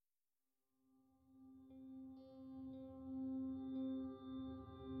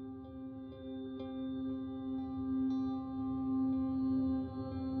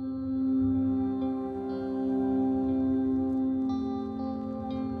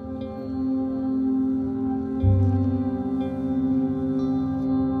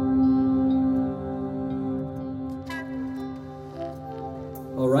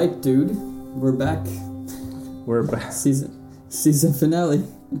right, dude. We're back. We're back. Season finale.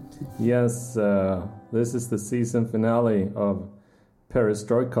 Yes, this is the season finale of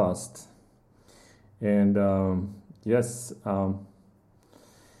Perestroikast. And yes,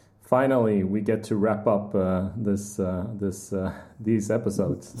 finally we get to wrap up these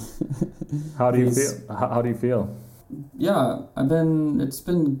episodes. How do you feel? How do you feel? Yeah, it's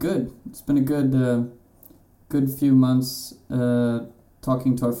been good. It's been a good few months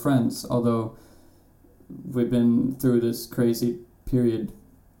talking to our friends, although we've been through this crazy period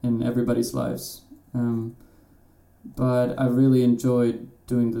in everybody's lives. But I really enjoyed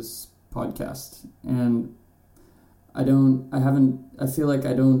doing this podcast, and I feel like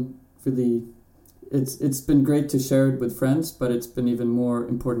I don't really, it's been great to share it with friends, but it's been even more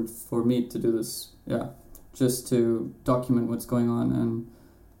important for me to do this, just to document what's going on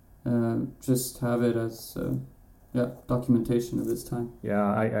and just have it as documentation of this time. Yeah,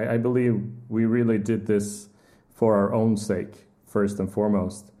 I believe we really did this for our own sake, first and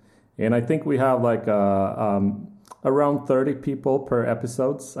foremost. And I think we have like around 30 people per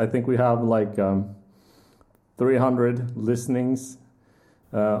episodes. I think we have like 300 listenings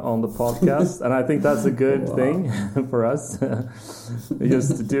on the podcast. And I think that's a good thing for us.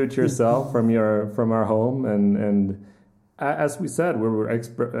 Just to do it yourself from our home. And as we said, we were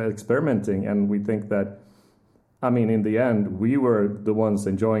experimenting, and we think that, I mean, in the end, we were the ones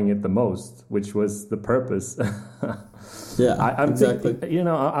enjoying it the most, which was the purpose. Yeah, exactly.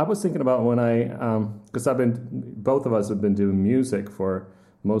 I was thinking about when because both of us have been doing music for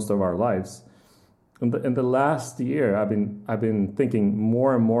most of our lives. In the last year, I've been thinking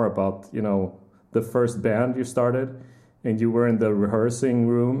more and more about, the first band you started, and you were in the rehearsing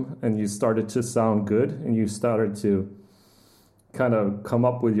room, and you started to sound good, and you started to kind of come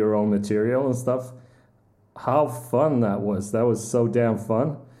up with your own material and stuff. How fun that was. That was so damn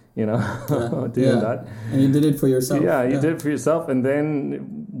fun, doing that. And you did it for yourself. Yeah, you did it for yourself. And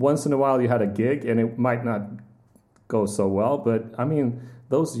then once in a while you had a gig, and it might not go so well. But, I mean,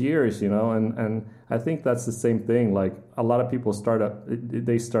 those years, and I think that's the same thing. Like, a lot of people start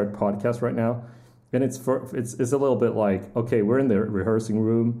podcasts right now. And it's a little bit like, okay, we're in the rehearsing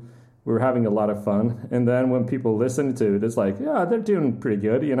room. We're having a lot of fun. And then when people listen to it, it's like, yeah, they're doing pretty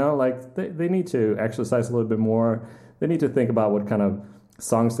good, like they need to exercise a little bit more. They need to think about what kind of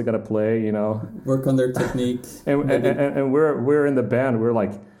songs they got to play, Work on their technique. and we're in the band. We're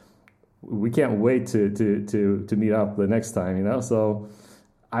like, we can't wait to meet up the next time, So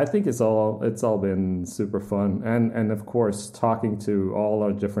I think it's all been super fun. And of course, talking to all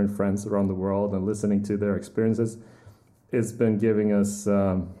our different friends around the world and listening to their experiences, it's been giving us...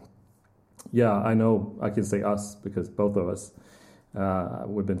 I know I can say us because both of us,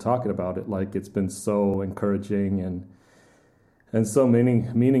 we've been talking about it. Like, it's been so encouraging and so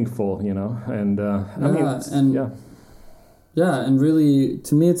meaningful, And and really,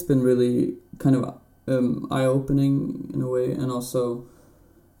 to me, it's been really kind of eye-opening in a way, and also,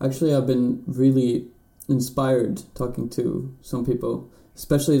 actually, I've been really inspired talking to some people,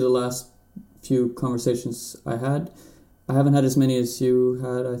 especially the last few conversations I had. I haven't had as many as you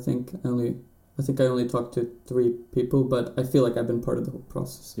had. I think I only talked to 3 people, but I feel like I've been part of the whole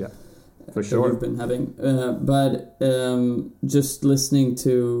process. Yeah, for sure. You've been having, but just listening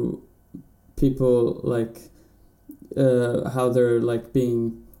to people, like how they're like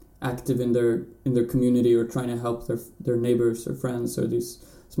being active in their community, or trying to help their neighbors or friends, or these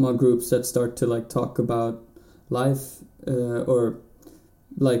small groups that start to like talk about life, or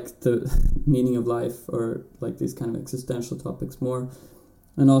like the meaning of life, or like these kind of existential topics more.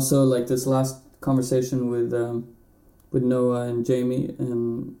 And also like this last conversation with Noah and Jamie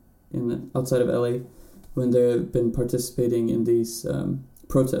in outside of LA, when they've been participating in these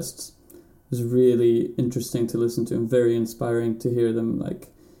protests. It was really interesting to listen to, and very inspiring to hear them. Like,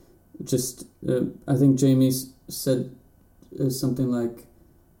 just I think Jamie said something like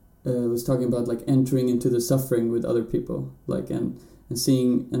was talking about like entering into the suffering with other people, like and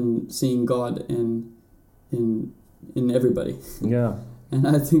seeing God in everybody. Yeah. And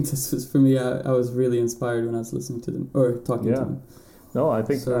I think this was, for me, I was really inspired when I was listening to them or talking to them. No, I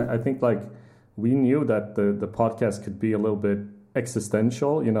think like we knew that the podcast could be a little bit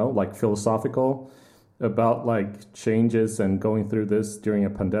existential, like philosophical, about like changes and going through this during a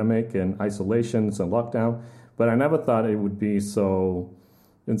pandemic and isolations and lockdown. But I never thought it would be so,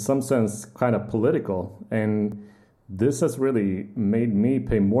 in some sense, kind of political. And this has really made me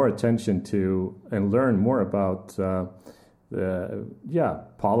pay more attention to and learn more about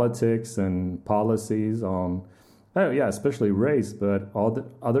politics and policies on, especially race, but all the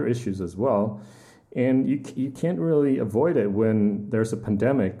other issues as well. And you can't really avoid it when there's a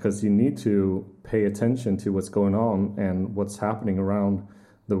pandemic, because you need to pay attention to what's going on and what's happening around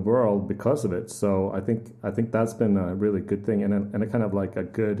the world because of it. So I think that's been a really good thing, and a kind of like a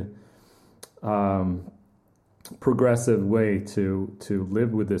good progressive way to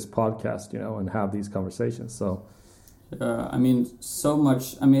live with this podcast, and have these conversations. So I mean, so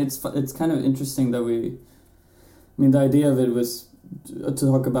much. I mean, it's kind of interesting that the idea of it was to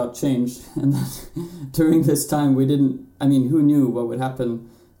talk about change, and that during this time we didn't. I mean, who knew what would happen,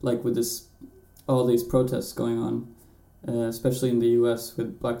 like with all these protests going on, especially in the U.S.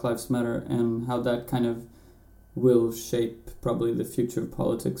 with Black Lives Matter, and how that kind of will shape probably the future of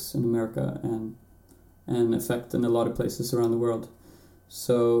politics in America and affect in a lot of places around the world.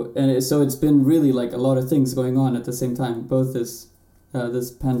 So it's been really like a lot of things going on at the same time, both this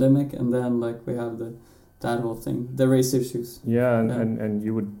pandemic, and then like we have that whole thing, the race issues. Yeah, and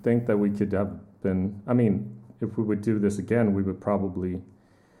you would think that we could have been, I mean, if we would do this again, we would probably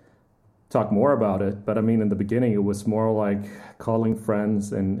talk more about it. But I mean, in the beginning, it was more like calling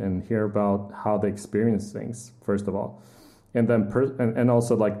friends and hear about how they experience things, first of all. And then and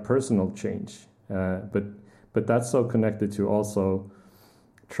also like personal change. But that's so connected to also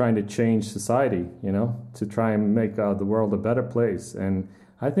trying to change society, to try and make the world a better place. And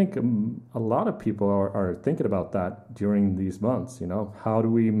I think a lot of people are thinking about that during these months. How do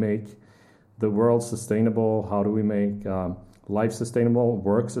we make the world sustainable? How do we make life sustainable,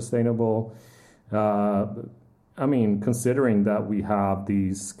 work sustainable? I mean, considering that we have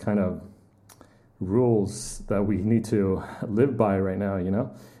these kind of rules that we need to live by right now,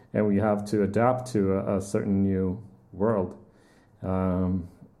 and we have to adapt to a certain new world.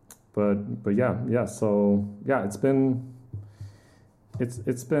 But yeah. So yeah, it's been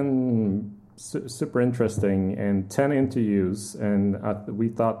super interesting, and 10 interviews, and we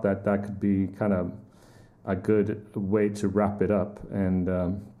thought that could be kind of a good way to wrap it up and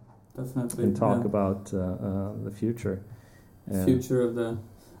definitely and talk about the future. Future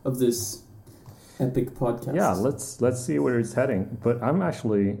of this epic podcast. Yeah, let's see where it's heading. But I'm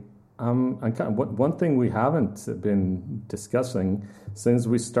kind of one thing we haven't been discussing since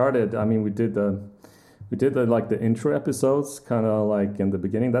we started. I mean, we did the like the intro episodes kind of like in the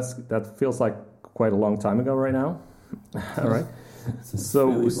beginning. That feels like quite a long time ago right now. All right.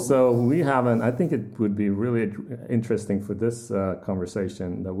 So we haven't. I think it would be really interesting for this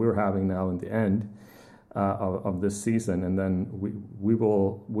conversation that we're having now in the end of this season, and then we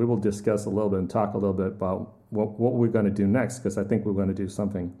will discuss a little bit and talk a little bit about what we're going to do next, because I think we're going to do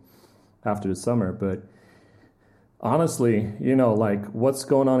something after the summer. But honestly, like what's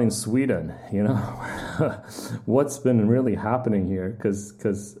going on in Sweden, what's been really happening here,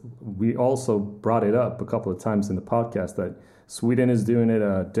 because we also brought it up a couple of times in the podcast that Sweden is doing it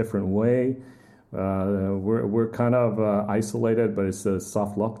a different way. We're kind of isolated, but it's a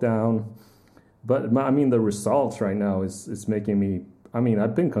soft lockdown. But I mean, the results right now is making me. I mean,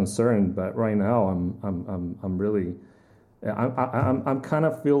 I've been concerned, but right now I'm really. I'm kind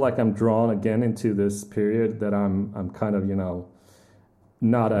of feel like I'm drawn again into this period that I'm kind of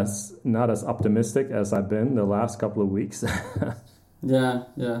not as optimistic as I've been the last couple of weeks. Yeah.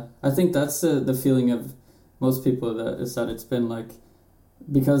 I think that's the feeling of most people, that it's been like,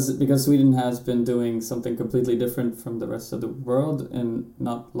 because Sweden has been doing something completely different from the rest of the world, and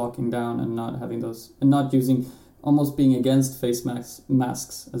not locking down and not having those, and not using, almost being against face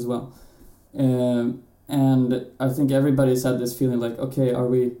masks as well. And I think everybody's had this feeling like, okay, are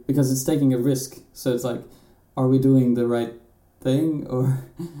we, because it's taking a risk, so it's like, are we doing the right thing, or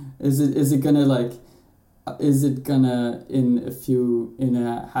is it gonna in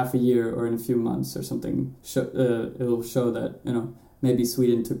a half a year or in a few months or something it'll show that maybe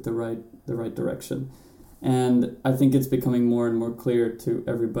Sweden took the right direction. And I think it's becoming more and more clear to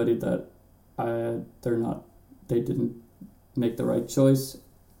everybody that they didn't make the right choice.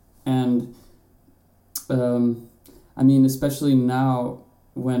 And I mean, especially now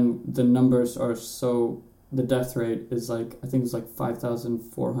when the numbers are the death rate is like, I think it's like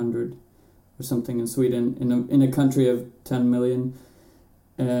 5,400 or something in Sweden, in a country of 10 million,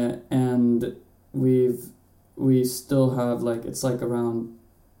 and we still have like, it's like around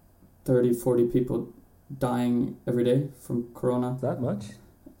 30-40 people dying every day from corona. That much?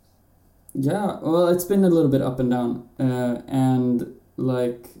 Yeah, well, it's been a little bit up and down, and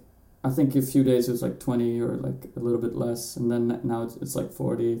like I think a few days it was like 20 or like a little bit less, and then now it's like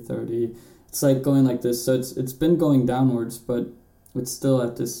 40, 30. It's like going like this, so it's been going downwards, but it's still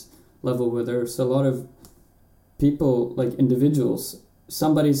at this level where there's a lot of people, like individuals,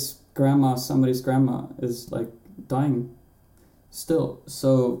 somebody's grandma is like dying still.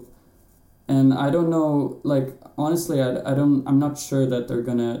 So, And I don't know, like, honestly, I'm not sure that they're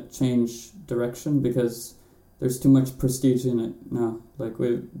gonna change direction because there's too much prestige in it now. Like,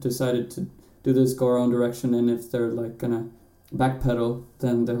 we've decided to do this, go our own direction, and if they're, like, gonna backpedal,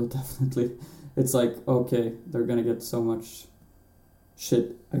 then they'll definitely, it's like, okay, they're gonna get so much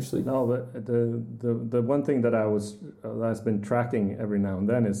shit, actually. No, but the one thing that that's been tracking every now and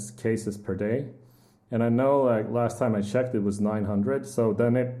then is cases per day. And I know, like, last time I checked, it was 900, so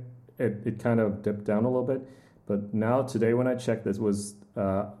then it kind of dipped down a little bit. But now, today, when I checked, this was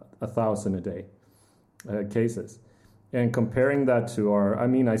 1,000 a day cases. And comparing that to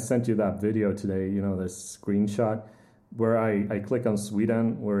I sent you that video today, this screenshot, where I click on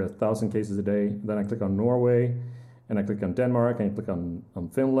Sweden, we're 1,000 cases a day. Then I click on Norway, and I click on Denmark, and I click on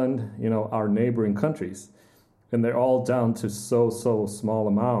Finland, our neighboring countries. And they're all down to so small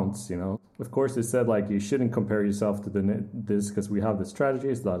amounts, Of course, they said, like, you shouldn't compare yourself to this because we have the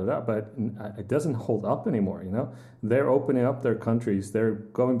strategies, but it doesn't hold up anymore, They're opening up their countries. They're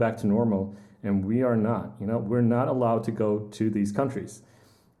going back to normal, and we are not, We're not allowed to go to these countries.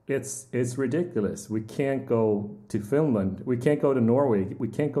 It's ridiculous. We can't go to Finland. We can't go to Norway. We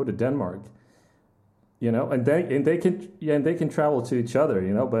can't go to Denmark, and they can travel to each other,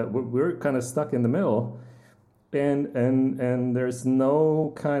 but we're kind of stuck in the middle. And there's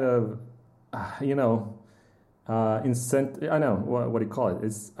no kind of, incentive. I know what do you call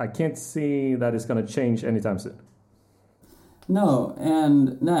it? I can't see that it's going to change anytime soon. No,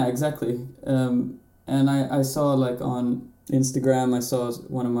 exactly. And I saw, like, on Instagram, I saw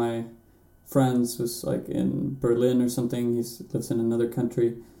one of my friends was, like, in Berlin or something. He lives in another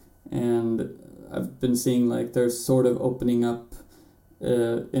country, and I've been seeing, like, they're sort of opening up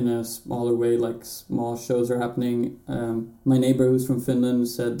in a smaller way, like small shows are happening. My neighbor who's from Finland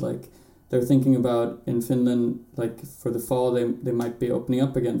said, like, they're thinking about in Finland, like, for the fall, they might be opening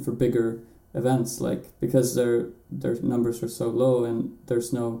up again for bigger events, like, because their numbers are so low and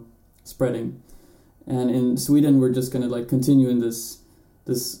there's no spreading. And in Sweden, we're just gonna, like, continue in this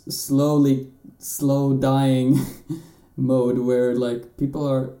slow dying mode where, like, people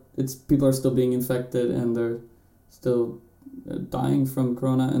are still being infected and they're still dying from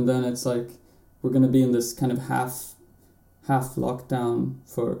corona, and then it's like we're going to be in this kind of half lockdown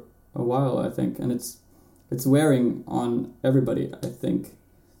for a while, I think, and it's wearing on everybody, I think.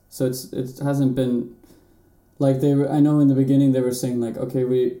 So it hasn't been like I know in the beginning they were saying, like, okay,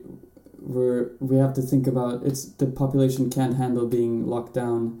 we have to think about the population can't handle being locked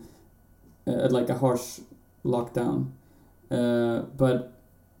down, like a harsh lockdown, but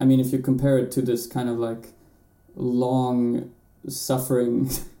I mean, if you compare it to this kind of, like, long suffering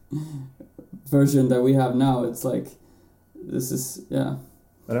version that we have now, it's like this is, yeah.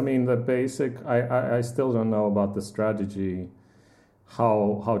 But I mean, the basic, I still don't know about the strategy,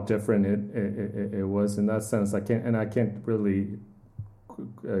 how different it was in that sense. I can't really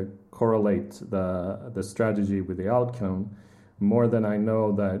correlate the strategy with the outcome, more than I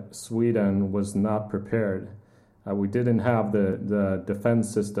know that Sweden was not prepared. We didn't have the defense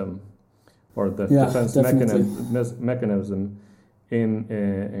system or the defense mechanism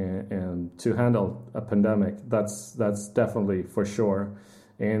in to handle a pandemic. That's definitely for sure.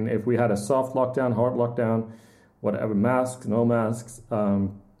 And if we had a soft lockdown, hard lockdown, whatever, masks, no masks,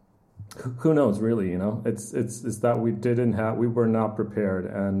 who knows really? It's that we were not prepared,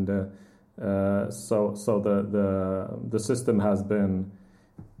 and so the system has been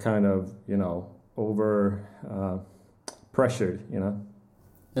kind of over pressured.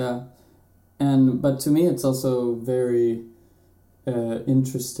 Yeah. But to me, it's also very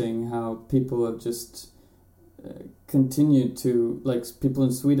interesting how people have just continued to, like, people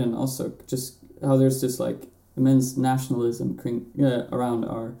in Sweden also, just how there's this, like, immense nationalism around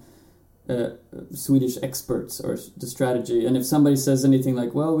our Swedish experts or the strategy. And if somebody says anything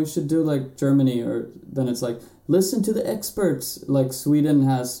like, well, we should do like Germany, or then it's like, listen to the experts, like Sweden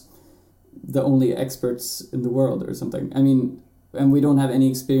has the only experts in the world or something. I mean, and we don't have any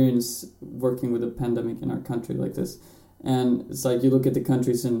experience working with a pandemic in our country like this. And it's like you look at the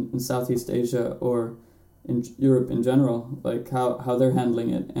countries in Southeast Asia or in Europe in general, like how they're handling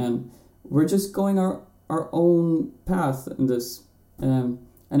it. And we're just going our own path in this.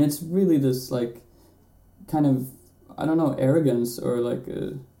 And it's really this like kind of, I don't know, arrogance or like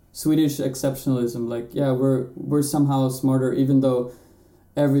Swedish exceptionalism. Like, yeah, we're somehow smarter, even though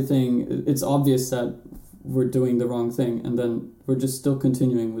everything, it's obvious that we're doing the wrong thing. And then we're just still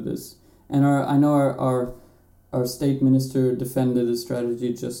continuing with this. And I know our state minister defended the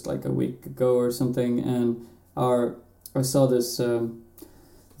strategy just like a week ago or something, and I saw this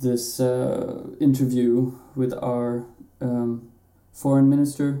interview with our foreign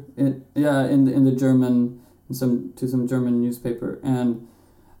minister in the German to some German newspaper, and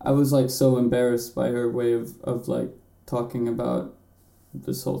I was like so embarrassed by her way of like talking about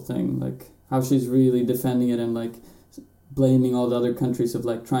this whole thing, like how she's really defending it and like blaming all the other countries of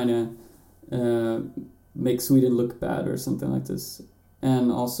like trying to make Sweden look bad or something like this,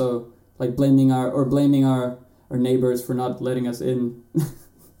 and also like blaming our neighbors for not letting us in.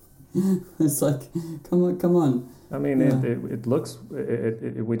 It's like, come on. I mean, it looks.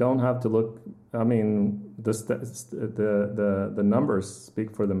 We don't have to look. I mean, the numbers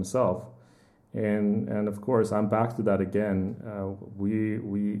speak for themselves, and of course, I'm back to that again. We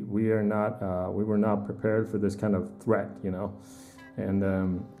were not prepared for this kind of threat, you know, and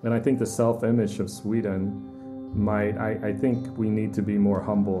I think the self-image of Sweden might. I think we need to be more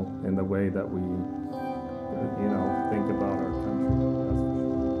humble in the way that we, think about our country.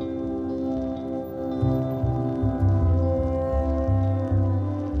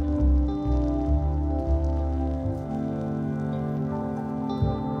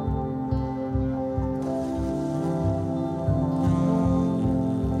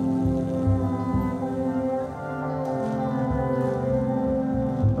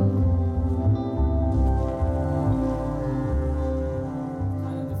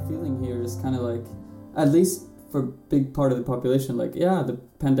 At least for a big part of the population, like, yeah, the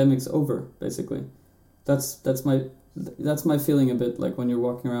pandemic's over, basically. That's my feeling a bit, like when you're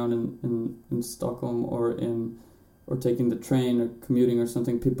walking around in Stockholm or taking the train or commuting or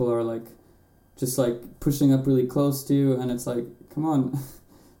something, people are like just like pushing up really close to you, and it's like, come on,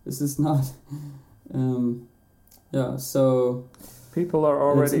 this is not so people are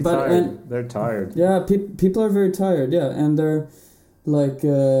already tired. They're tired. Yeah, people are very tired, yeah, and they're like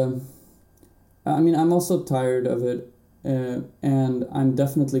I mean, I'm also tired of it, and I'm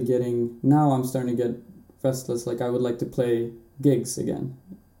definitely I'm starting to get restless, like I would like to play gigs again,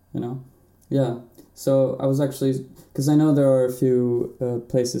 you know? Yeah, so I was actually, because I know there are a few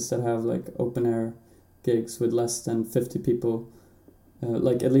places that have like open air gigs with less than 50 people,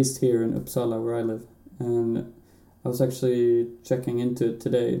 like at least here in Uppsala where I live, and I was actually checking into it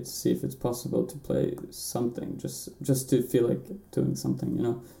today to see if it's possible to play something, just to feel like doing something, you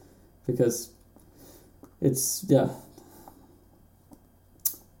know, because it's,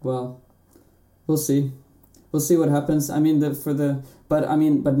 well, we'll see what happens. I mean,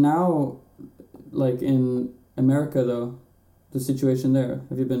 but now, like in America though, the situation there,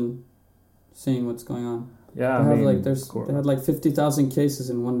 have you been seeing what's going on? Yeah, they had like 50,000 cases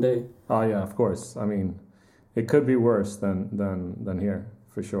in one day. Oh yeah, of course. I mean, it could be worse than here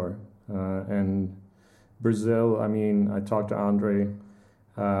for sure. And Brazil, I mean, I talked to Andre.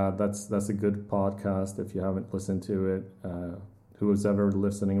 That's a good podcast if you haven't listened to it. Who is ever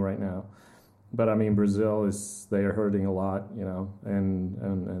listening right now? But I mean, Brazil they are hurting a lot, you know,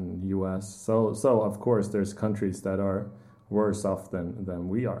 and U.S. So of course there's countries that are worse off than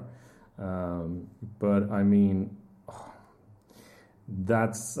we are. But I mean,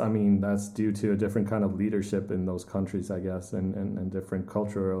 that's due to a different kind of leadership in those countries, I guess, and different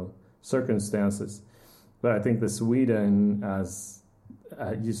cultural circumstances. But I think the Sweden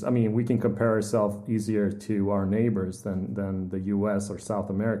we can compare ourselves easier to our neighbors than the U.S. or South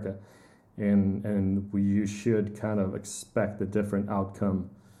America, and you should kind of expect a different outcome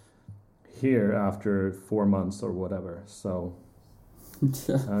here after 4 months or whatever. So,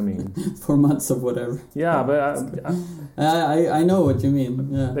 I mean, 4 months of whatever. Yeah, but I know what you mean.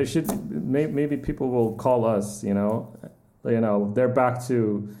 Yeah, they should maybe people will call us. You know, they're back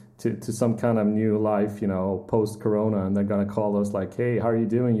to some kind of new life, you know, post-corona, and they're gonna call us like, hey, how are you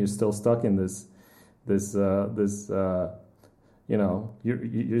doing? You're still stuck in this you know,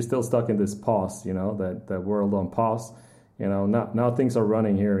 you're still stuck in this pause, you know, that world on pause, you know. Now things are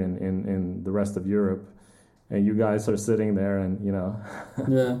running here in the rest of Europe, and you guys are sitting there, and you know.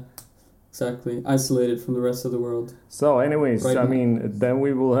 Yeah, exactly, isolated from the rest of the world. So anyways, right, I mean, then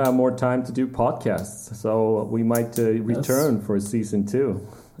we will have more time to do podcasts, so we might return for season 2.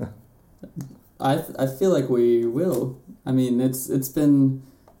 I feel like we will. I mean, it's been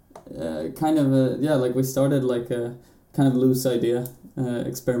kind of like we started like a kind of loose idea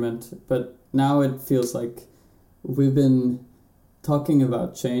experiment, but now it feels like we've been talking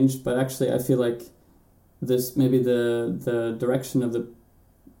about change, but actually I feel like this maybe the direction of the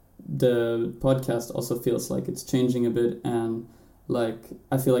podcast also feels like it's changing a bit, and like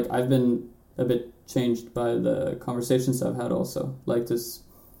I feel like I've been a bit changed by the conversations I've had also, like this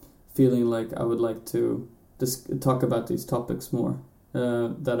feeling like I would like to talk about these topics more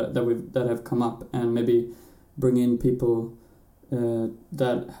that have come up, and maybe bring in people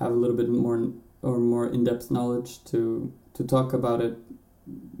that have a little bit more in-depth knowledge to talk about it,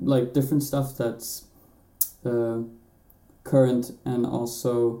 like different stuff that's current, and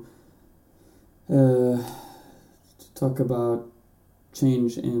also to talk about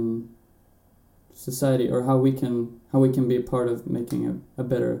change in society, or how we can be a part of making a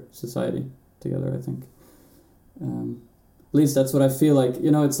better society together. I think at least that's what I feel like.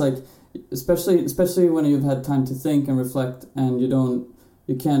 It's like, especially when you've had time to think and reflect, and you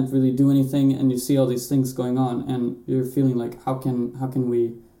can't really do anything, and you see all these things going on, and you're feeling like, how can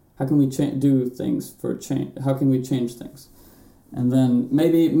we do things for change? How can we change things? And then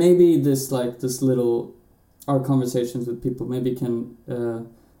maybe this little, our conversations with people maybe can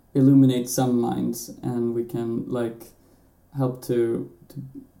illuminate some minds, and we can like help to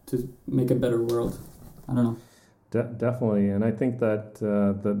make a better world. I don't know. Definitely, and I think that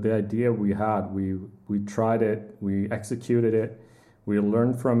the idea we had, we tried it, we executed it, we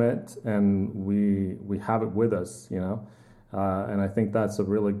learned from it, and we have it with us, and I think that's a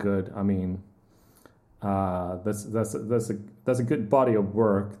really good. I mean, that's a good body of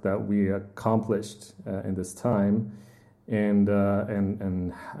work that we accomplished in this time, and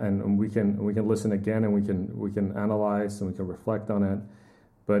we can listen again, and we can analyze, and we can reflect on it,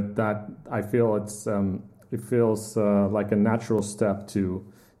 but that I feel it feels like a natural step to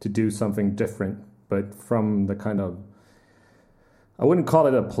do something different, but from the kind of, I wouldn't call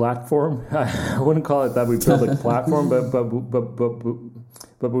it a platform. I wouldn't call it that we built a platform,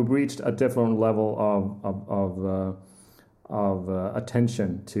 but we've reached a different level of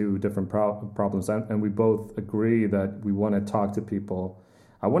attention to different problems, and we both agree that we want to talk to people.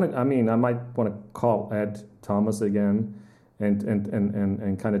 I might want to call Ed Thomas again,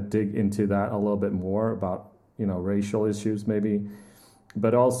 and kind of dig into that a little bit more about racial issues maybe.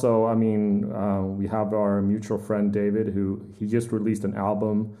 But also, I mean, we have our mutual friend David, who he just released an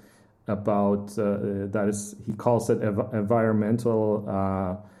album about he calls it environmental.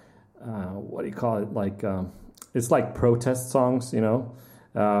 What do you call it? Like it's like protest songs,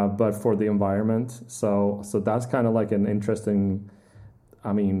 but for the environment. So that's kind of like an interesting,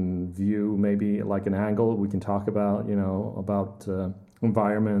 view, maybe like an angle we can talk about, about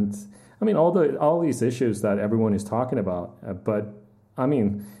environment. I mean, all these issues that everyone is talking about, but. I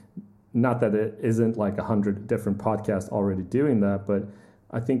mean, not that it isn't like 100 different podcasts already doing that, but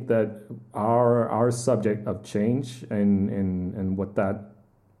I think that our subject of change and what that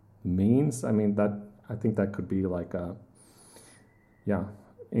means, I think that could be like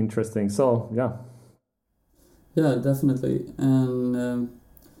interesting. So yeah, definitely. And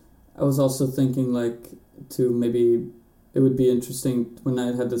I was also thinking like maybe it would be interesting when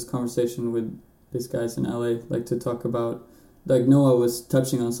I had this conversation with these guys in LA, like to talk about. Like Noah was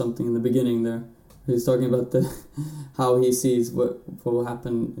touching on something in the beginning there. He's talking about how he sees what will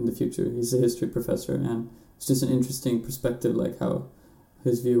happen in the future. He's a history professor, and it's just an interesting perspective, like how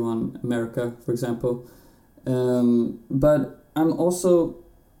his view on America, for example. But I'm also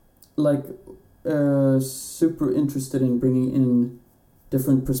like super interested in bringing in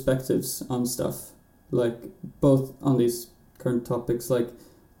different perspectives on stuff, like both on these current topics. Like,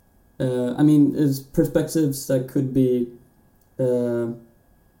 it's perspectives that could be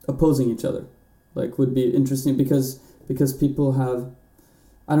opposing each other, like would be interesting because people have,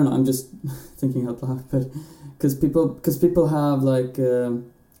 I don't know, I'm just thinking out loud, but because people have like all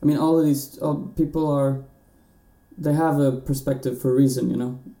people they have a perspective for a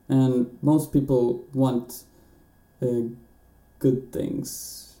reason, and most people want good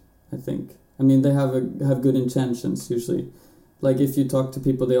things, I think. They have good intentions usually. Like if you talk to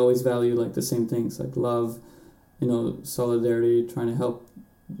people, they always value like the same things, like love, solidarity, trying to help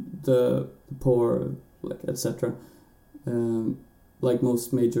the poor, like etc. Like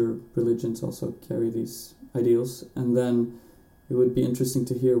most major religions also carry these ideals, and then it would be interesting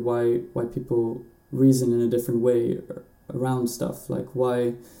to hear why people reason in a different way around stuff, like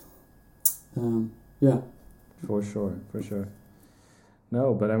why. For sure.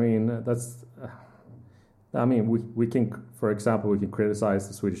 No, but that's. We can, for example, we can criticize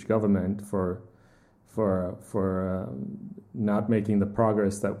the Swedish government for not making the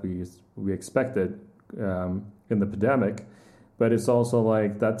progress that we expected in the pandemic, but it's also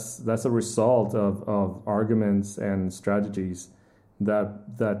like that's a result of arguments and strategies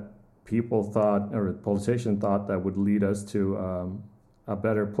that people thought, or politicians thought, that would lead us to a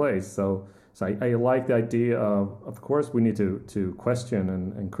better place. So I like the idea of course we need to question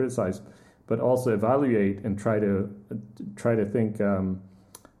and criticize, but also evaluate and try to think.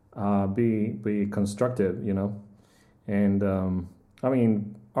 Be constructive, and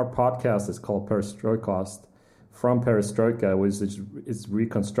our podcast is called Perestroikast, from Perestroika, which is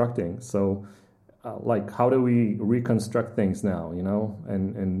reconstructing. So like how do we reconstruct things now, you know,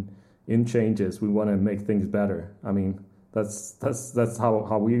 and in changes we want to make things better. I mean, that's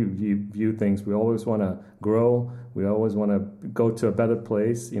how we view things. We always want to grow, we always want to go to a better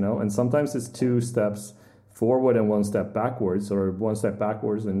place, you know, and sometimes it's 2 steps forward and 1 step backwards, or 1 step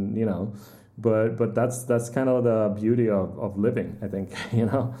backwards, and you know, but that's kind of the beauty of living, I think, you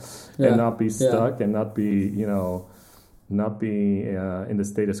know, and not be stuck and not be, you know, not be in the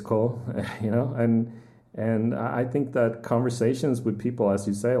status quo, you know, and I think that conversations with people, as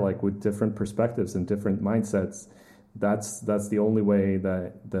you say, like with different perspectives and different mindsets, that's the only way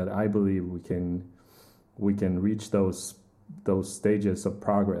that I believe we can reach those stages of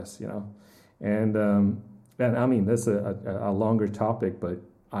progress, you know, and I mean that's a longer topic, but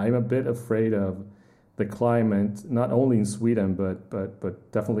I'm a bit afraid of the climate, not only in Sweden but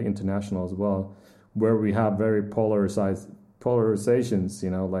definitely international as well, where we have very polarizations, you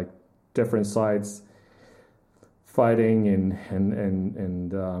know, like different sides fighting and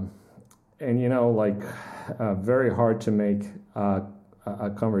you know, like very hard to make a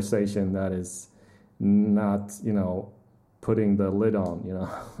conversation that is not, you know, putting the lid on, you know,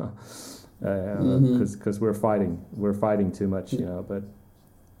 because we're fighting too much, you know, but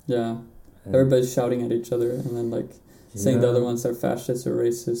everybody's shouting at each other and then like saying the other ones are fascists or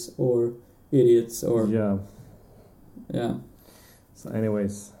racist or idiots or So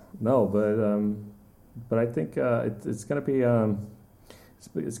anyways, no, but I think it's gonna be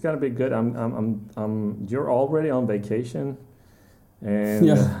it's gonna be good. You're already on vacation,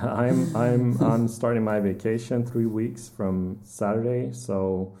 and I'm starting my vacation 3 weeks from Saturday.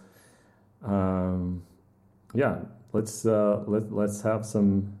 So let's have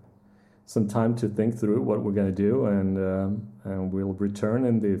some time to think through what we're gonna do, and we'll return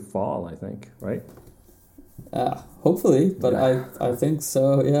in the fall, I think, right? Hopefully, but I think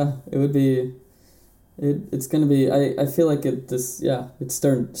so. Yeah, it would be. It's gonna be. I feel like it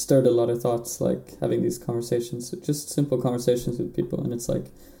stirred a lot of thoughts, like having these conversations, just simple conversations with people, and it's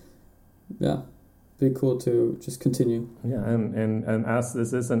like, be cool to just continue. Yeah, and as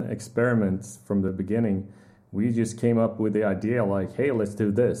this is an experiment from the beginning, we just came up with the idea like, hey, let's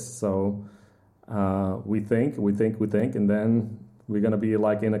do this. So we think, and then we're going to be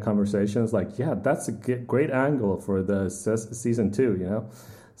like in a conversation. It's like, yeah, that's a great angle for the season 2, you know?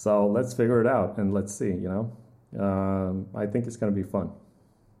 So let's figure it out and let's see, you know? I think it's going to be fun.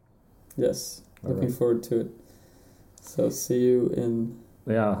 Yes, looking forward to it. So see you in...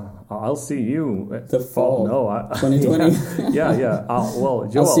 Yeah, I'll see you the fall. No, 2020. yeah. Joel,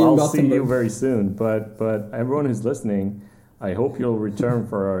 I'll see you very soon. But everyone who's listening, I hope you'll return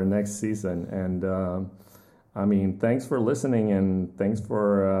for our next season. And I mean, thanks for listening, and thanks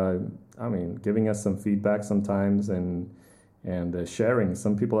for giving us some feedback sometimes and sharing.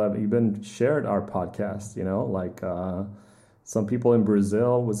 Some people have even shared our podcast. You know, like some people in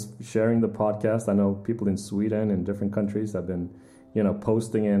Brazil was sharing the podcast. I know people in Sweden and different countries have been, you know,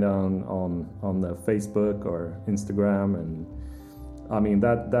 posting it on the Facebook or Instagram, and I mean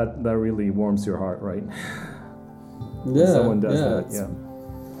that really warms your heart, right? Yeah, someone does that.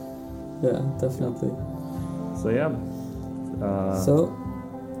 Yeah, definitely. So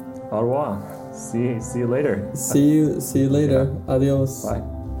au revoir. See you later. See you later. Adios. Bye.